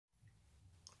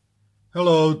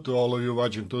Hello to all of you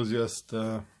watch enthusiasts.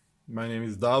 My name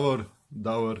is Davor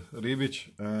Ribic,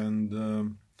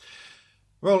 and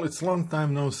well, it's a long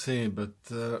time no see, but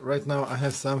right now I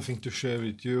have something to share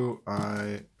with you.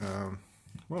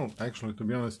 Well, actually, to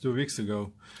be honest, 2 weeks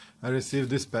ago I received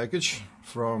this package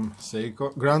from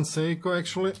Seiko, Grand Seiko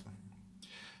actually.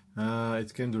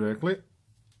 It came directly,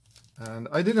 and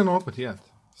I didn't open it yet,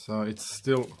 so it's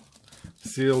still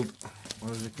sealed,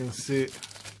 as you can see.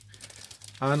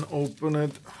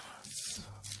 Unopened,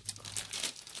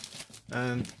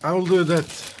 and I will do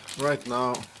that right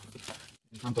now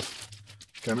in front of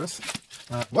cameras.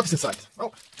 What is inside?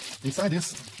 Well, inside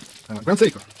is Grand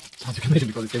Seiko, as you can imagine,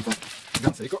 because it came from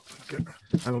Grand Seiko. Okay.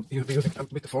 I will be using a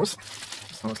bit of force,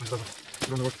 so it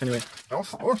doesn't work anyway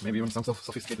else, or maybe even some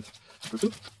sophisticated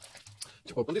person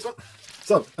to open this one.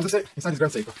 So, as I say, inside is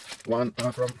Grand Seiko, one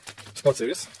from Sport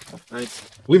Series, and it's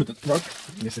limited work.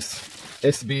 This is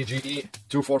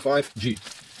SBGE245G.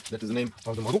 That is the name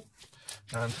of the model.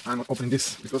 And I'm not opening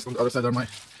this because on the other side are my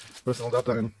personal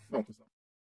data and no. Okay.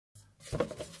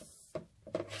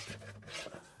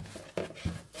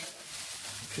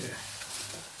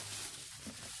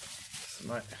 This is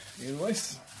my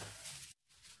invoice.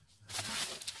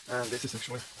 And this is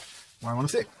actually what I want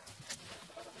to see.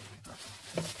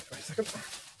 Wait a second.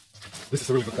 This is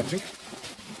a really good packaging.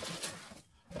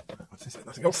 What's inside?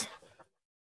 Nothing else.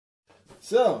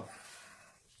 So,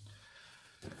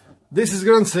 this is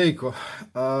Grand Seiko.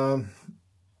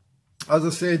 As I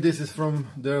say, this is from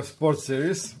their sports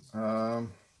series.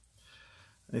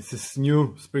 This is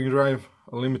new Spring Drive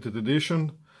limited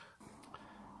edition.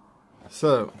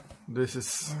 So, this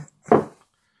is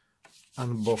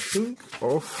unboxing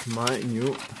of my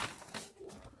new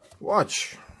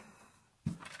watch.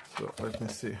 So, let me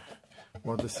see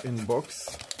what is in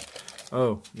box.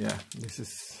 Oh, yeah, this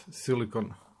is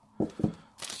silicone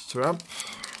strap,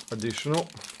 additional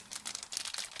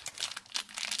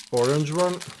orange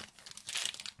one.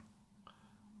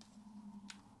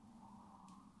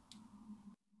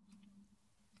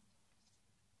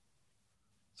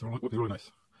 So it looks really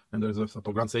nice. And there's a sort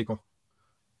of Grand Seiko on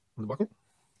the buckle.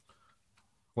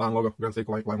 Line logo, Grand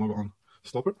Seiko line logo on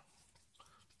stopper.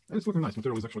 And it's looking nice.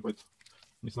 Material is actually quite,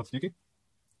 it's not sticky.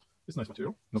 It's nice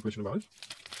material, no question about it.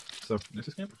 So this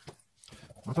is him.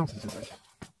 What else is inside?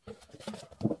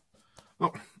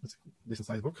 Oh, this is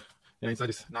size book. Yeah, inside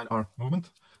is 9R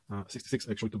movement, 66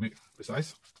 actually to be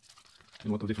precise, in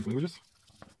a lot of different languages.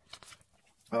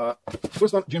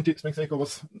 First one, GMT Spring Seiko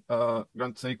was,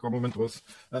 Grand Seiko movement was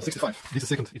 65. This is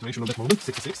the second iteration of that movement,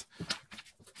 66.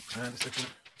 And it's actually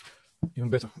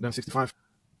even better than 65.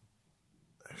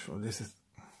 Actually, this is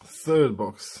the third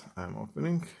box I'm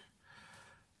opening.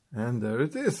 And there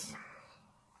it is.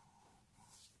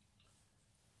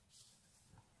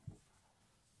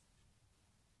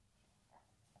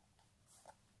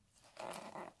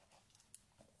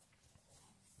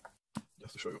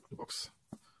 Just to show you the box.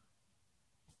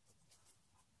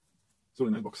 It's a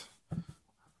really nice box.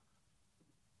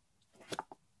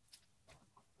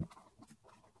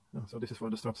 Oh, so this is for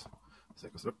the straps.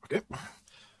 Seiko strap, okay.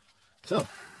 So,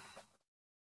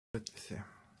 let me see.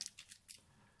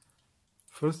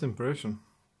 First impression.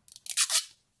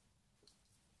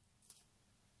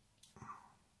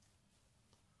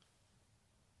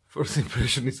 First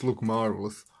impression, it looks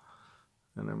marvelous.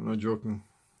 And I'm not joking.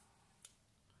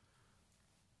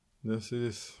 This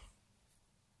is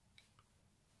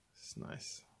it's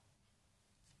nice.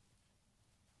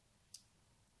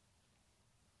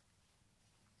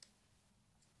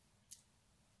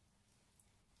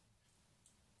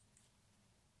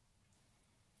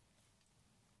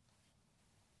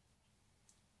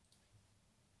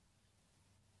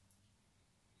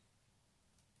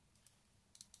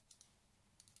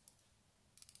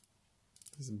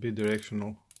 This is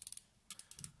bidirectional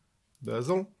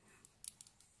bezel,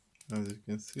 as you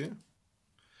can see,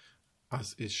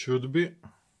 as it should be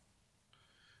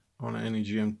on any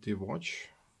GMT watch.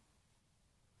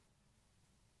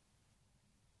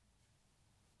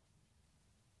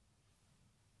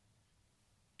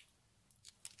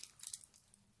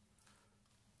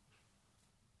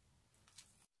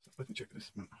 So let me check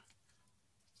this one.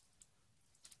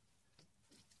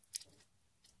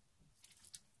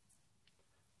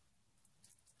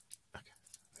 Okay,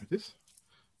 there it is.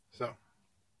 So,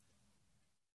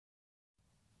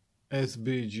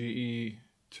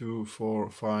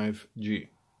 SBGE245G,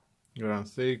 Grand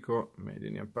Seiko, made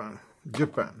in Japan.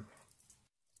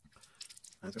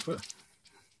 As I put.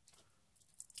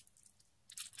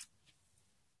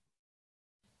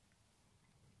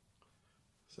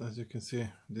 So as you can see,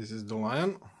 this is the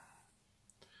lion,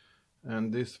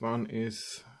 and this one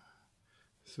is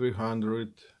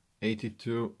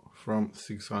 382 from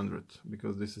 600,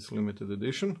 because this is limited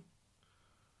edition.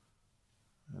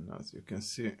 And as you can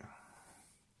see,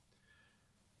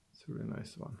 it's a really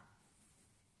nice one.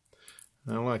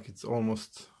 And I like it's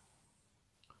almost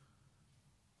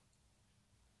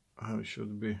how it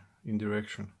should be, in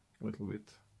direction, a little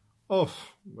bit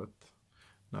off, but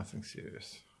nothing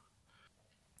serious.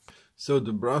 So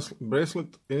the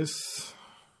bracelet is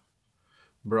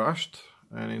brushed,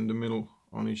 and in the middle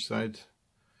on each side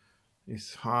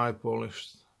is high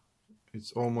polished.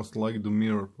 It's almost like the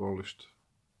mirror polished.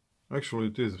 Actually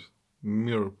it is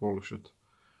mirror polished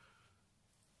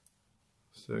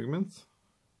segments,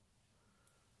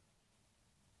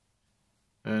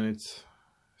 and it's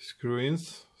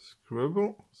screw-ins,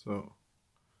 screwable. So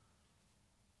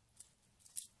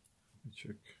let me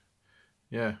check.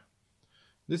 Yeah,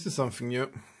 this is something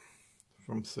new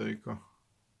from Seiko,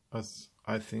 as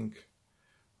I think,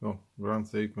 well, Grand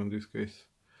Seiko in this case.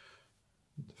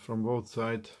 From both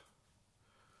sides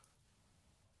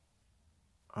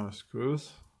are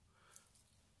screws,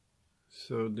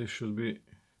 so this should be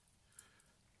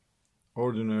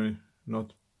ordinary,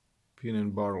 not pin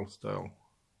and barrel style.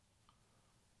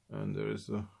 And there is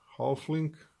a half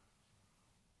link.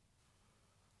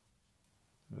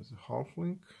 There's a half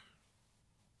link,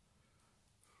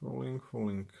 full link,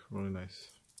 really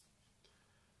nice.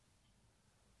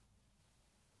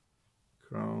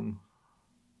 Crown.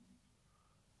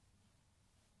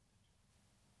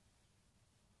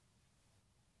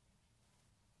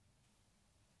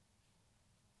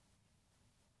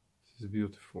 This is a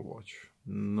beautiful watch,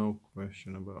 no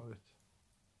question about it.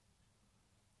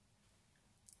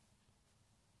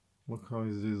 Look how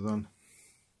is this done.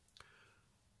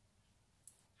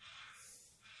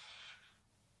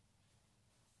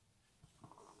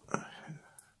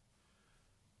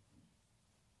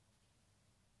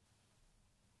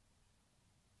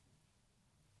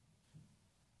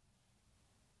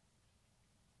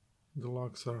 The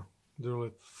locks are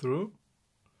drilled through,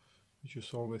 which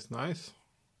is always nice.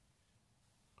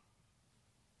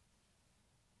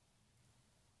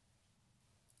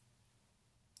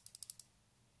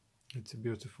 It's a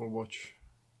beautiful watch,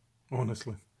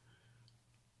 honestly.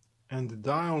 And the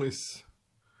dial is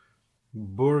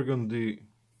burgundy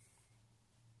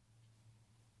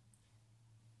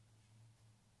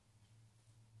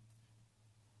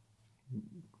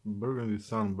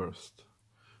sunburst.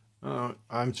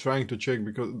 I'm trying to check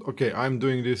because, okay, I'm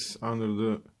doing this under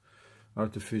the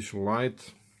artificial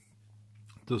light.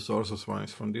 Two sources, one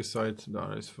is from this side, the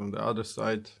other is from the other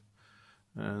side,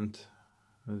 and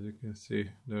as you can see,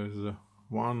 there is a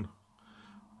one,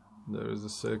 there is a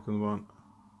second one,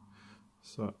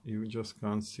 so you just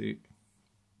can't see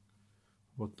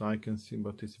what I can see,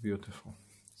 but it's beautiful.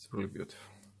 It's really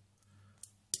beautiful.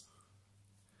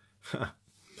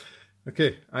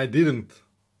 Okay, I didn't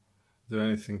do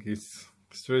anything. It's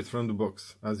straight from the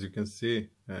box, as you can see,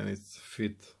 and it's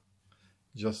fit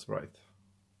just right.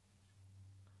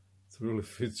 It really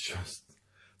fits just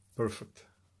perfect.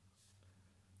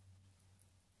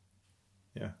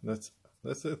 Yeah, that's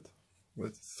it.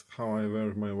 That's how I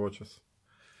wear my watches.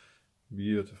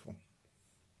 Beautiful.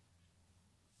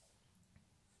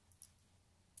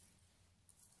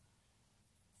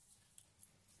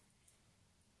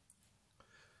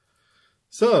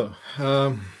 So,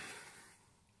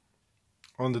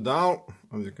 on the dial,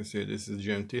 as you can see, this is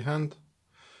GMT hand,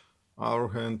 hour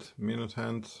hand, minute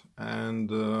hand, and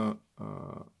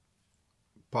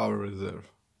power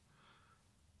reserve.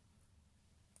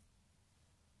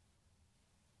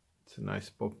 It's a nice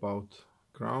pop-out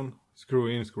crown. Screw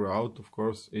in, screw out, of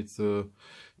course. It's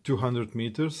 200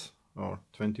 meters or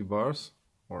 20 bars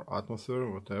or atmosphere,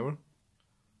 whatever.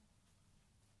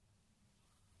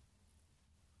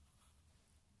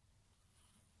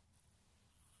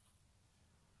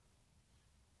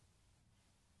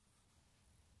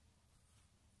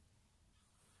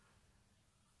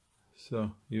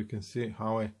 So you can see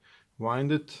how I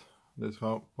wind it. That's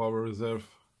how power reserve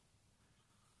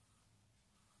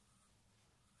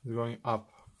is going up.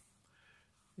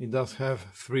 It does have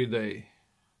 3-day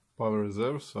power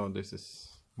reserve, so this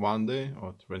is 1 day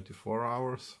or 24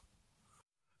 hours.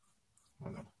 I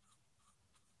don't know.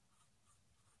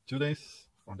 2 days,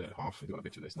 1 day and a half, it's gonna be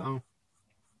 2 days now.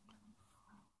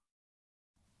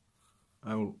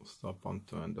 I will stop on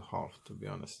 2.5 to be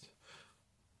honest.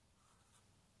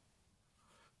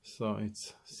 So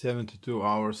it's 72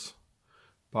 hours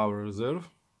power reserve,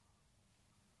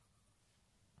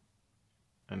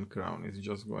 and crown is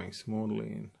just going smoothly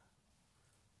in.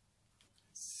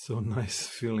 It's so nice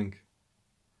feeling.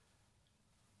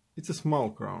 It's a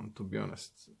small crown, to be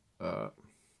honest.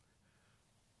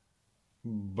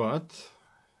 but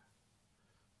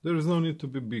there is no need to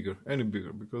be bigger, any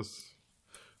bigger, because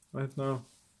right now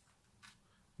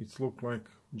it's look like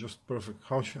just perfect,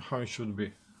 how it should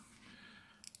be.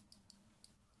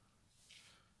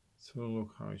 So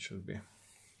look how it should be.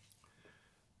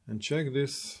 And check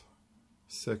this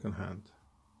second hand.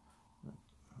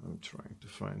 I'm trying to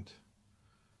find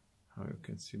how you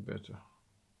can see better.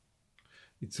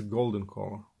 It's a golden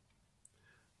color.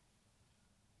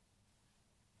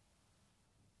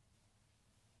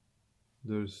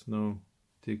 There's no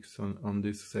ticks on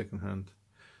this second hand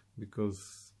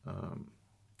because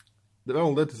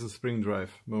well, that is a spring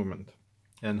drive movement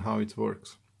and how it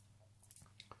works.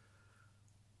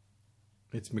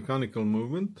 It's mechanical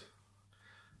movement,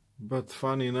 but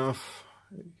funny enough,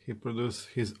 he produces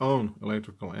his own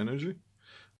electrical energy.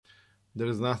 There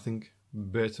is nothing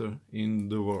better in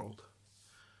the world.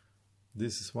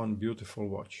 This is one beautiful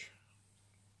watch,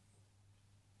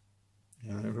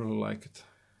 and I really like it.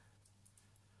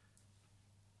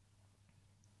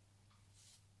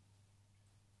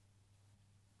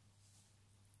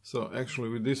 So actually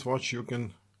with this watch you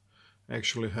can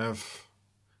actually have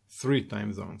 3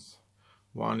 time zones.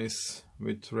 One is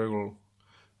with regular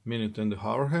minute and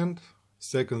hour hand,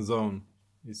 second zone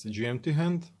is a GMT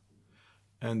hand,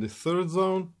 and the third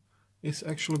zone is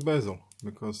actually bezel,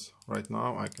 because right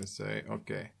now I can say,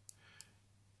 okay,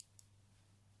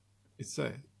 is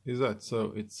that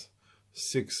so it's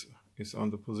 6 is on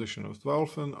the position of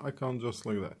 12 and I count just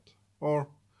like that, or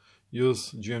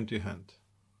use GMT hand.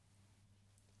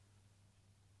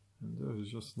 And there is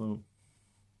just no,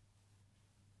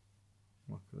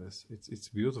 look at this, it's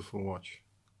beautiful watch,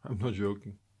 I'm not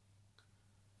joking.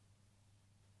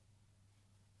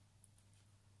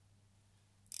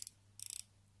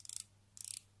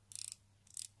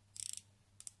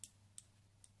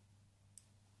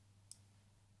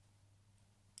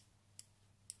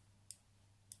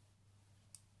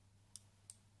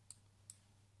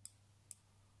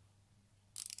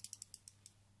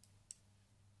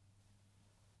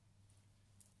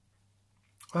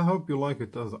 I hope you like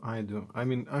it as I do. I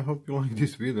mean, I hope you like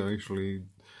this video. Actually,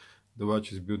 the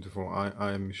watch is beautiful.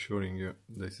 I am assuring you,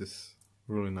 this is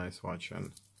really nice watch.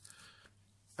 And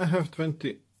I have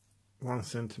 21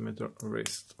 centimeter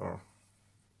wrist, or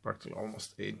practically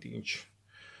almost 8 inch.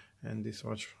 And this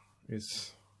watch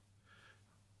is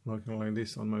looking like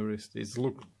this on my wrist. It's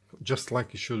look just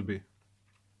like it should be.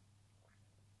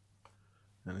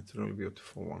 And it's a really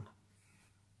beautiful one.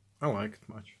 I like it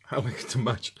much. I like it too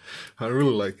much. I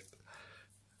really like it.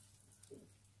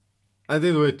 I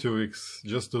did wait 2 weeks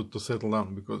just to settle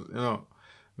down, because, you know,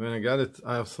 when I got it,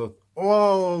 I thought,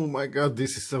 oh my god,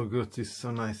 this is so good, this is so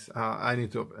nice, I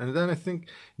need to open. And then I think,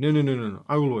 no,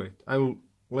 I will wait. I will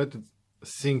let it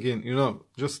sink in, you know,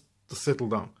 just to settle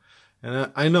down.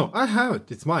 And I know, I have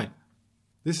it, it's mine.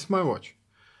 This is my watch.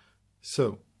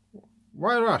 So,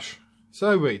 why rush? So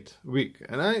I wait a week,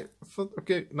 and I thought,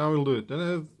 okay, now we'll do it.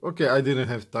 And okay, I didn't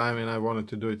have time, and I wanted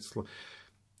to do it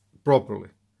properly.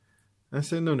 And I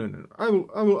said, no, I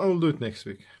will do it next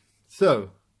week.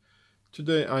 So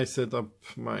today I set up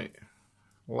my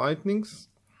lightnings,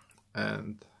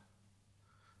 and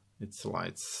it's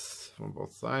lights from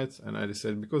both sides. And I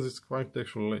decided, because it's quite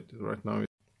actually late right now.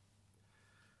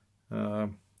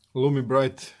 Lumi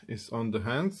Bright is on the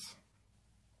hands,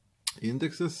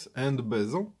 indexes, and the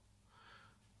bezel.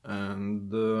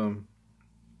 And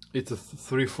it's a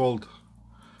 3-fold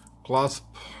clasp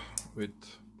with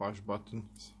push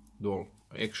buttons, dual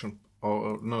action,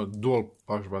 or no, dual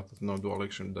push buttons, no dual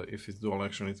action. If it's dual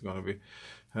action, it's gonna be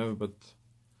heavy, but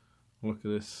look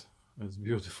at this, it's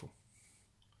beautiful.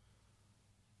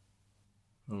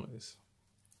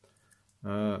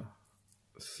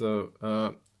 So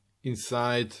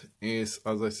inside is,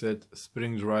 as I said,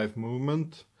 spring drive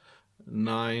movement,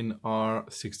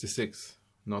 9R66.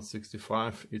 Not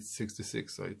 65, it's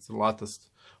 66, so it's the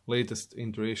latest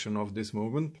iteration of this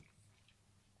movement.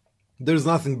 There's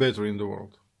nothing better in the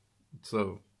world,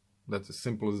 so that's as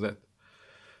simple as that.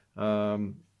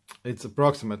 It's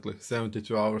approximately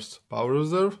 72 hours power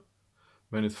reserve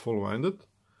when it's full winded.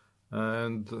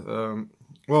 And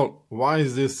well, why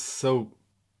is this so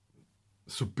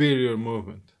superior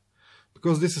movement?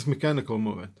 Because this is mechanical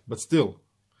movement, but still,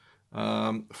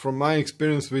 from my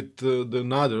experience with the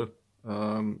another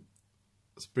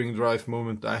spring drive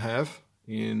movement I have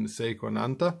in Seiko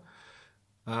Nanta,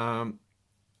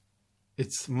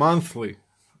 it's monthly,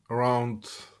 around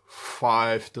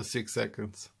 5 to 6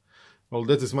 seconds. Well,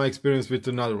 that is my experience with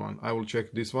another one. I will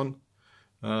check this one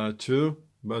too,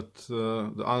 but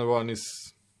the other one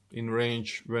is in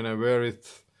range. When I wear it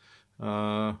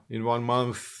in 1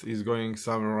 month is going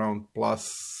somewhere around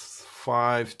plus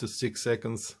 5 to 6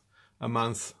 seconds a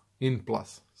month in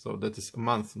plus. So that is a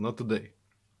month, not a day.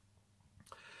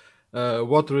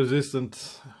 Water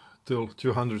resistant till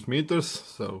 200 meters,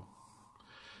 so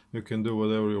you can do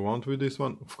whatever you want with this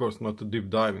one. Of course, not deep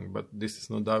diving, but this is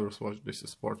not diver's watch, this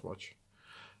is sport watch.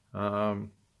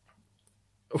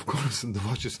 Of course, the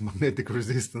watch is magnetic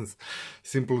resistance,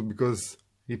 simply because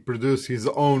he produced his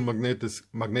own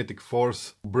magnetic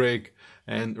force, brake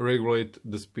and regulate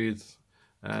the speeds,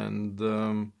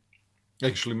 and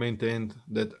actually maintained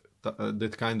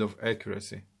that kind of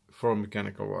accuracy for a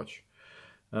mechanical watch.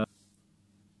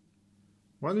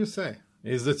 What do you say?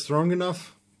 Is that strong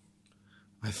enough?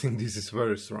 I think this is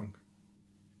very strong.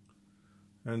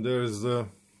 And there is the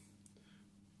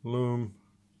lume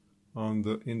on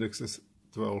the indexes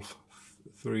 12,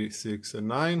 3, 6 and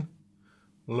 9.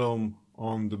 Lume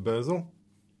on the bezel.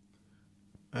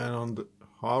 And on the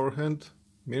hour hand,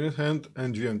 minute hand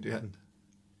and GMT hand.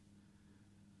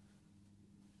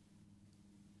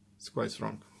 It's quite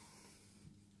strong.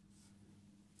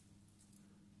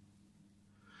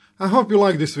 I hope you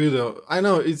like this video. I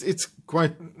know it's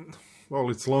quite, well,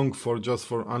 it's long for just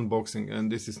for unboxing,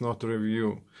 and this is not a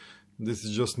review. This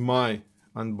is just my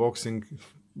unboxing,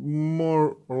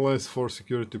 more or less for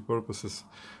security purposes,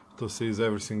 to see if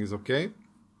everything is okay.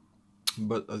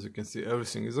 But as you can see,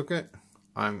 everything is okay.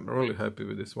 I'm really happy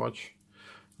with this watch.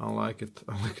 I like it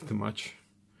much.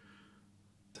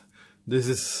 This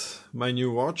is my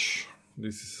new watch.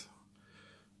 This is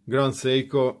Grand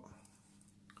Seiko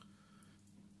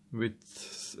with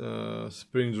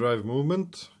Spring Drive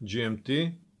movement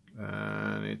GMT,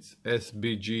 and it's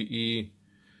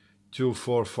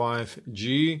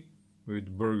SBGE245G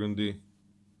with burgundy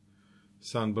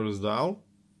sunburst dial.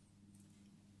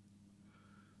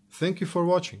 Thank you for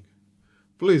watching.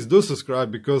 Please do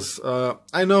subscribe, because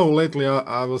I know lately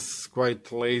I was quite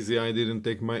lazy. I didn't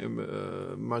take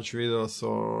much videos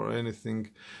or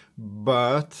anything,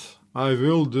 but I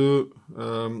will do.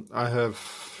 I have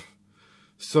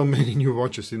so many new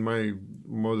watches in my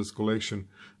modest collection,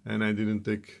 and I didn't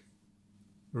take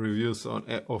reviews on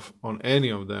any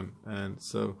of them, and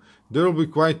so there will be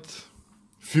quite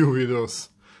few videos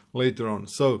later on.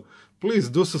 So please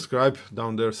do subscribe.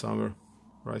 Down there somewhere,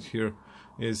 right here,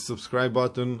 is subscribe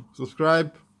button.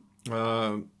 Subscribe.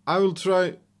 I will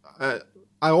try.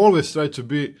 I always try to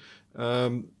be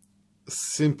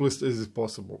simplest as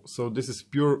possible. So this is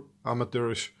pure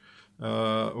amateurish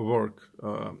work.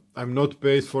 I'm not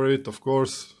paid for it, of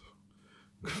course.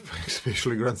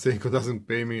 Especially Grand Seiko doesn't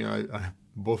pay me. I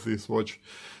bought this watch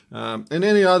and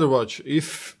any other watch.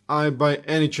 If I by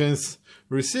any chance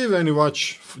receive any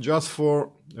watch just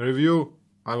for review,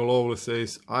 I will always say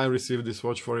I received this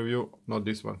watch for review, not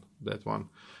this one, that one,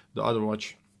 the other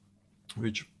watch,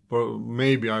 which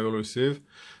maybe I will receive.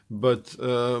 But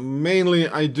mainly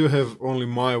I do have only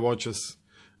my watches,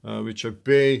 which I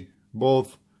pay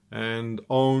both and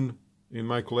own in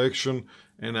my collection,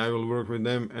 and I will work with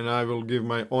them, and I will give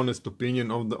my honest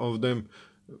opinion of them.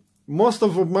 Most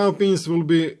of my opinions will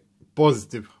be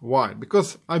positive. Why?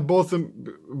 Because I bought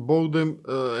them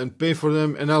and pay for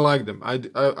them, and I like them.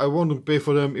 I wouldn't pay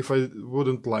for them if I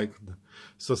wouldn't like them.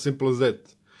 So simple as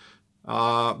that.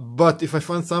 But if I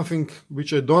find something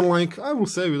which I don't like, I will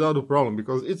say without a problem,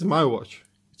 because it's my watch.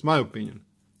 It's my opinion.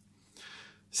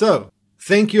 So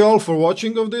thank you all for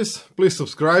watching of this. Please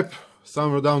subscribe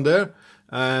somewhere down there,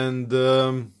 and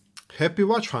happy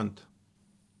watch hunt.